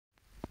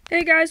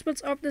Hey guys,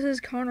 what's up? This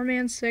is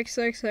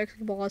Connorman666,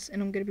 the boss,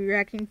 and I'm gonna be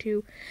reacting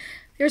to.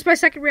 Here's my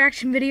second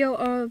reaction video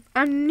of.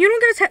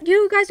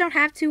 You guys don't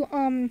have to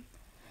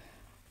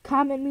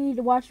comment me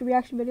to watch the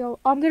reaction video.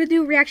 I'm gonna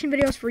do reaction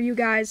videos for you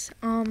guys.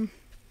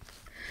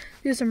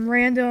 Do some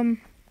random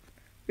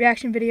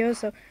reaction videos.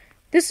 So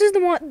this is the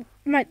one.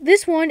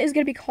 This one is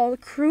gonna be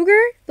called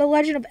Kruger: The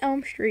Legend of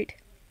Elm Street.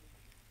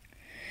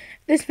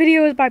 This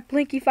video is by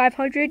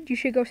Blinky500. You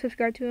should go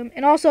subscribe to him.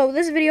 And also,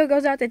 this video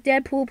goes out to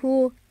Deadpool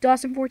Pool,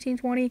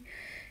 Dawson1420,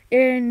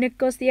 and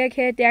Nicholas the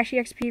Egghead, Dash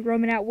EXP,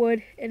 Roman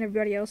Atwood, and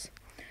everybody else.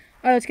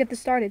 Alright, let's get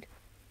this started.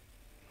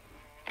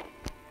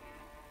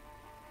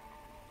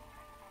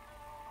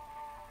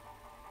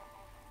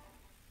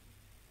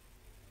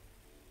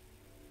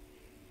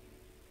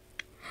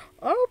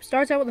 Oh,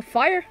 starts out with a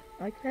fire.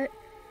 I like that.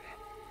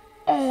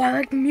 Oh, I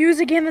like the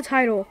music and the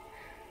title.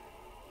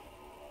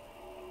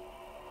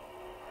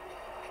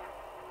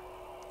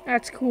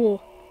 That's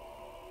cool.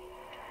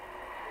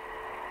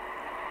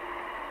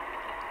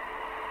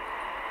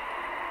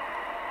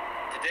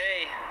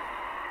 Today,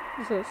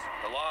 What's this?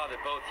 the law that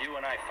both you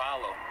and I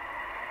follow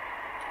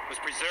was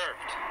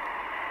preserved.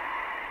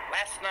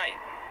 Last night,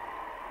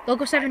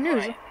 Local 7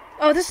 News. Right.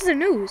 Oh, this is the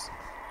news.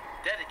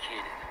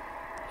 dedicated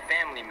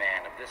family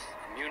man of this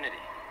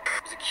community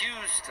was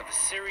accused of a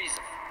series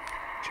of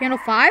Channel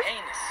 5?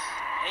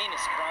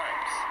 heinous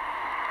crimes,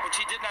 which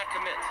he did not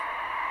commit.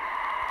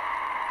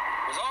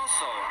 Was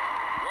also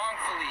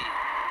wrongfully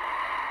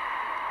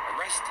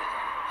arrested,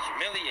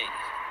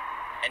 humiliated,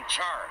 and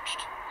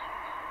charged.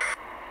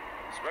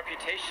 His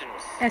reputation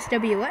was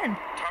SWN.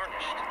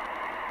 tarnished.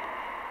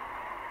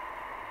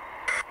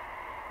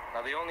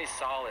 Now, the only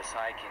solace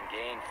I can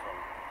gain from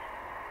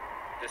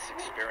this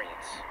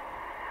experience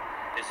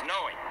is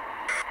knowing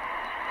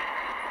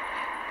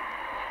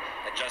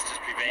that justice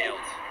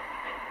prevailed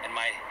and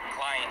my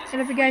client is.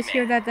 And if you guys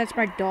hear that, that's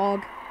my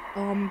dog,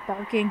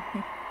 barking.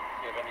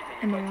 You have anything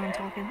And you'd then like I'm to add?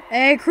 talking.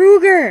 Hey,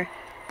 Kruger!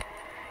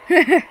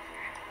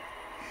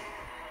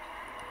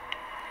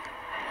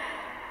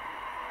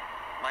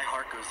 My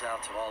heart goes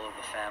out to all of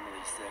the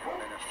families that have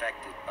been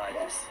affected by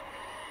this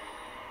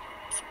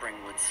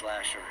Springwood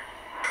slasher.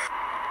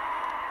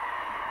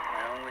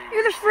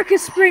 You're the frickin'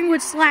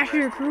 Springwood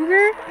slasher,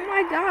 Kruger! Oh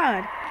my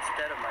god.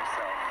 Instead of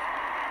myself.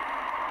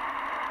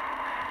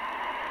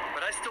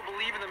 But I still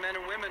believe in the men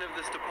and women of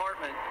this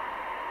department.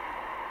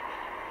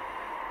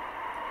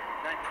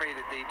 And I pray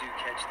that they do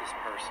catch this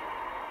person.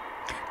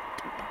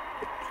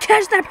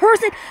 Catch that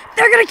person!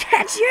 They're gonna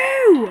catch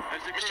you!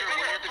 Mr. Kruger, what do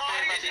you have to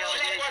say about the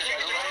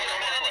allegations?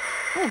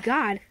 Oh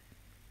god.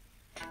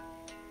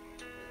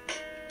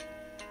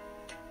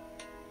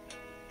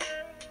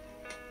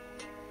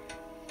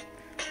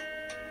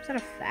 Is that a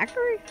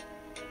factory?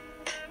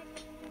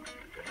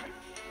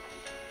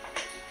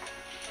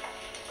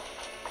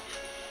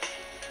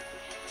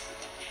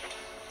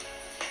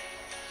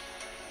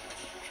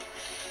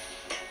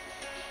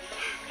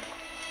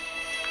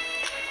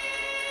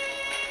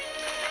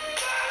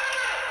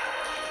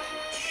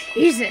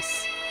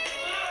 Jesus.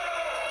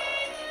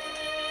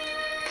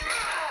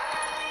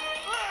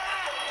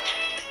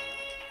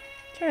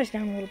 Turn this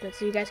down a little bit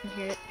so you guys can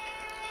hear it.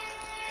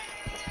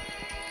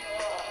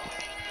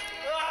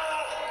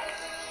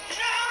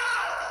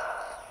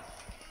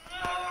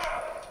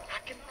 I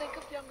can think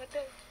of younger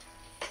days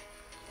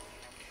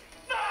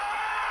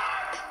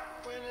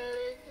when I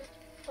lived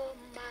for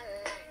my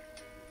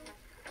life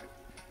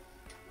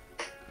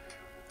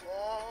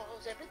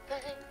was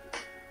everything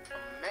a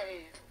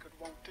man could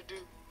want to do.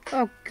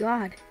 Oh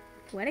god.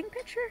 Wedding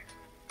picture?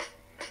 I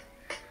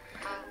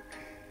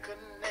could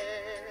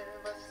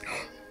never see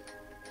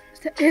Is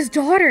that his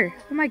daughter.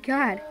 Oh my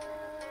god.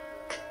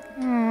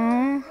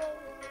 Aww.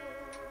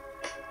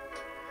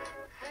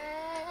 I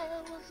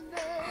was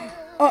never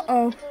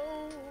Uh-oh.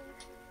 told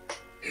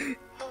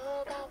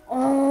about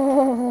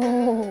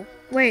Oh.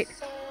 Wait.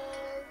 sorrow.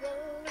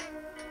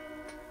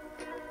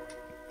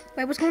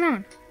 Wait, what's going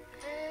on?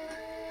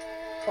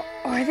 Oh,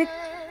 I think...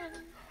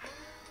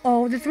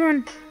 Oh, they're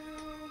throwing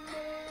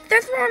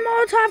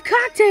Molotov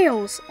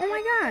cocktails! Oh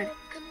my god.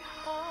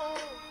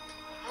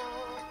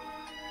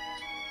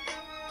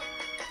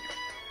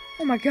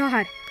 Oh my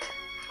god.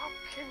 How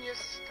can you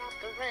stop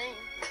the rain?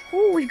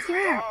 Holy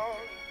crap. Fall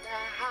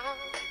down?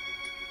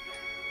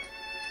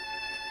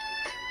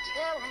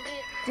 Tell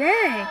me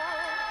Dang.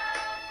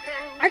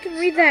 how I can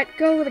read that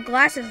girl with the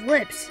glasses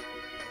lips.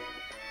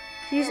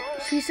 She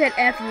said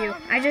F you.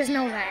 I just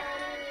know that.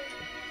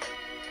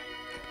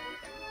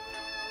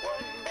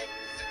 what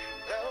makes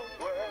the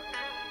world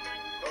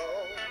go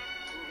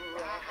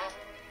round.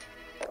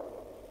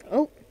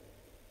 Oh.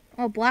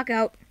 Oh,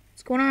 blackout.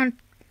 What's going on?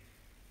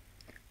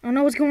 I don't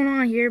know what's going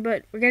on here,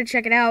 but we're gonna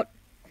check it out.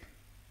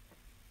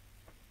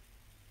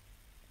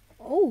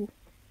 Oh.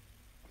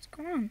 What's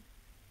going on?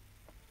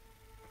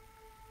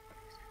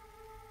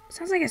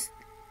 Sounds like it's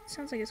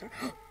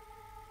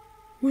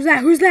Who's that?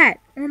 Who's that?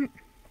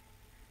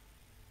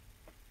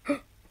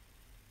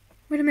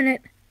 Wait a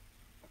minute.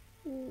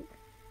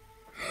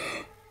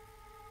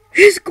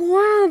 His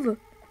glove!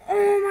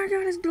 Oh my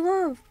god, his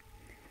glove!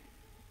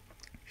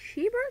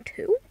 She burned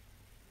too?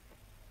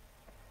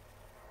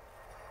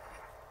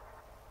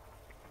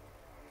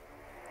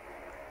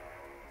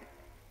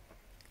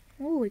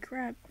 Holy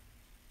crap.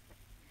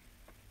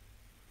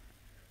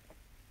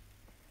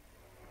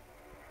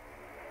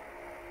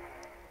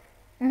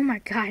 Oh my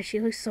gosh, she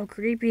looks so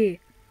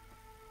creepy.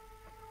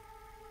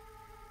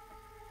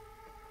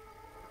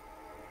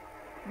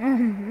 Oh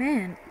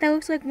man, that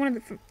looks like one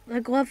of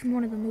the glove from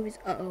one of the movies.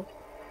 Uh-oh.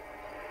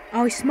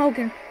 Oh, he's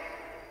smoking.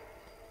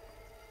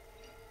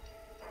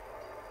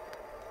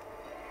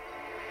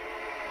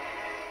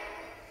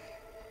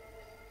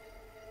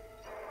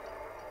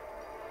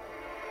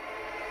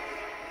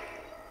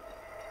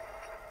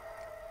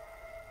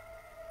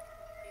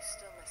 You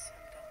still miss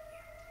him, don't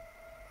you?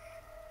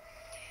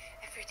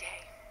 Every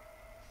day.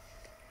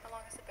 How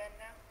long has it been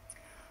now?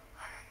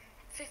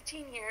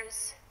 15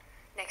 years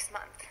next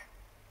month.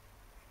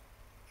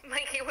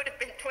 Mikey would have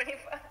been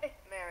 25.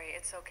 Mary,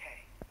 it's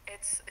okay.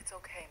 It's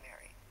okay,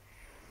 Mary.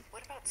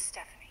 What about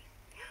Stephanie?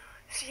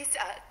 She's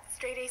a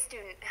straight A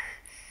student.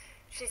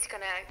 She's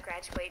gonna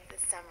graduate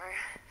this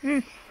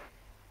summer.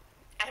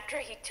 After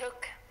he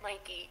took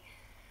Mikey,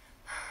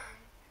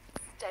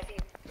 Steffi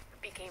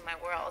became my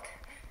world.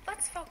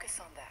 Let's focus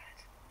on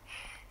that.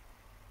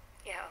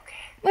 Yeah,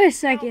 okay. Wait a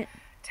second. Now,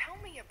 tell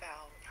me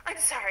about... I'm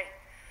sorry.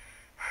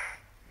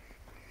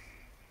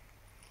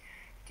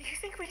 Do you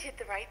think we did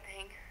the right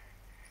thing?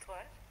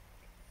 What?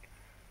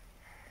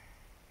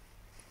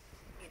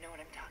 You know what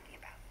I'm talking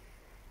about.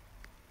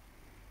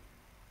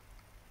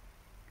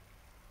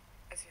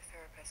 As your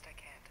therapist, I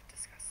can't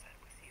discuss that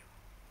with you.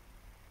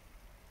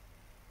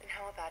 And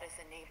how about as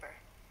a neighbor?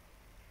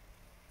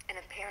 And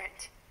a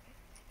parent?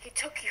 He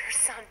took your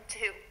son,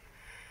 too.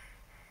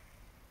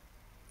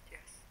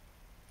 Yes,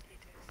 he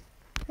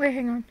did. Wait,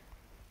 hang on.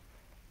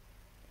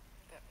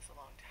 That was a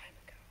long time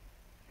ago.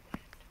 And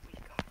we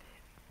got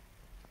him.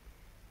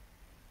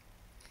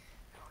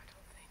 No, I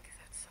don't think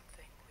that's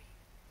something we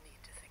need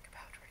to think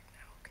about right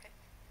now, okay?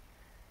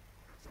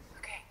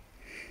 Okay.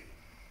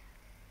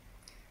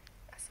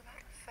 As a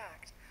matter of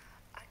fact,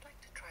 I'd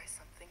like to try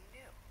something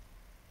new.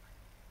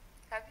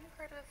 Have you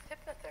heard of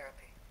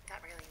hypnotherapy? Not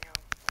really, no.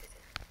 Is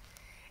it?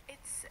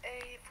 It's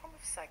a form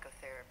of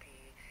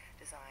psychotherapy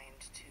designed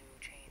to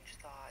change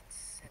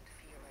thoughts and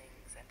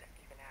feelings and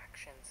even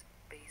actions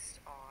based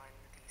on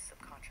the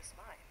subconscious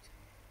mind.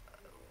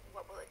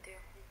 What will it do?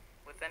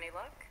 With any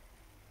luck,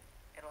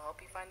 it'll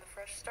help you find the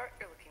fresh start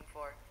you're looking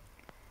for.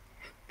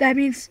 That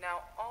means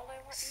Now, all I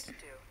want you to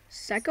do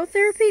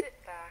psychotherapy? is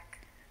sit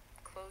back,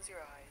 close your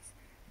eyes.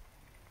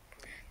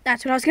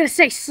 That's what I was gonna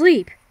say,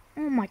 sleep.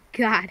 Oh my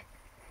god.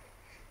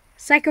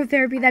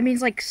 Psychotherapy, that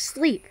means like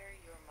sleep. Clear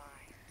your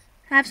mind.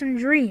 Have some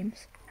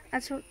dreams.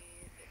 That's what.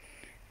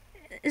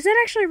 Breathe Is that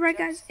actually right,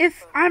 guys?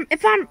 If I'm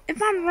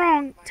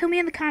wrong, tell me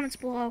in the comments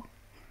below.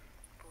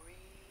 Breathe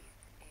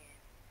in.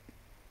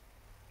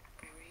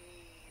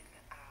 Breathe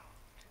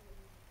out.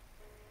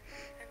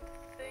 And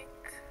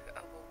think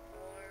of a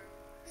warm,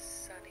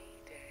 sunny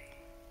day.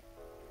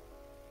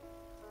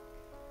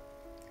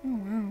 Oh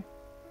wow.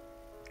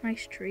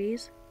 Nice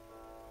trees.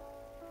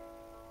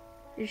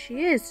 There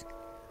she is.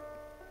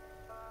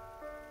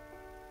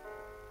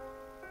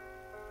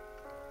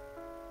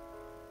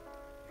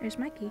 There's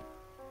Mikey.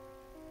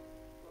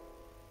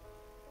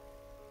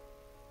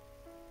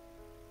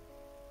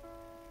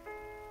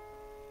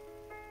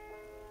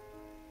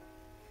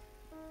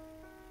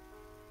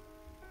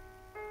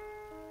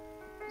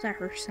 Is that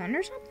her son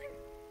or something?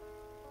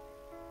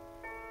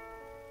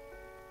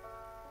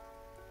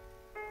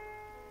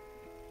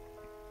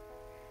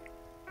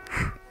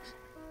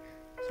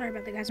 Sorry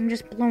about that, guys. I'm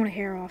just blowing a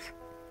hair off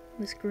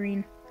the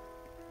screen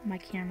on my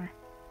camera.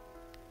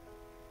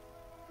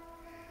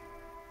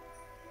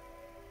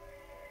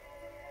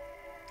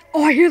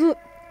 Oh, I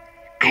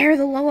hear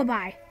the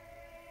lullaby.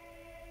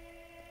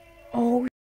 Oh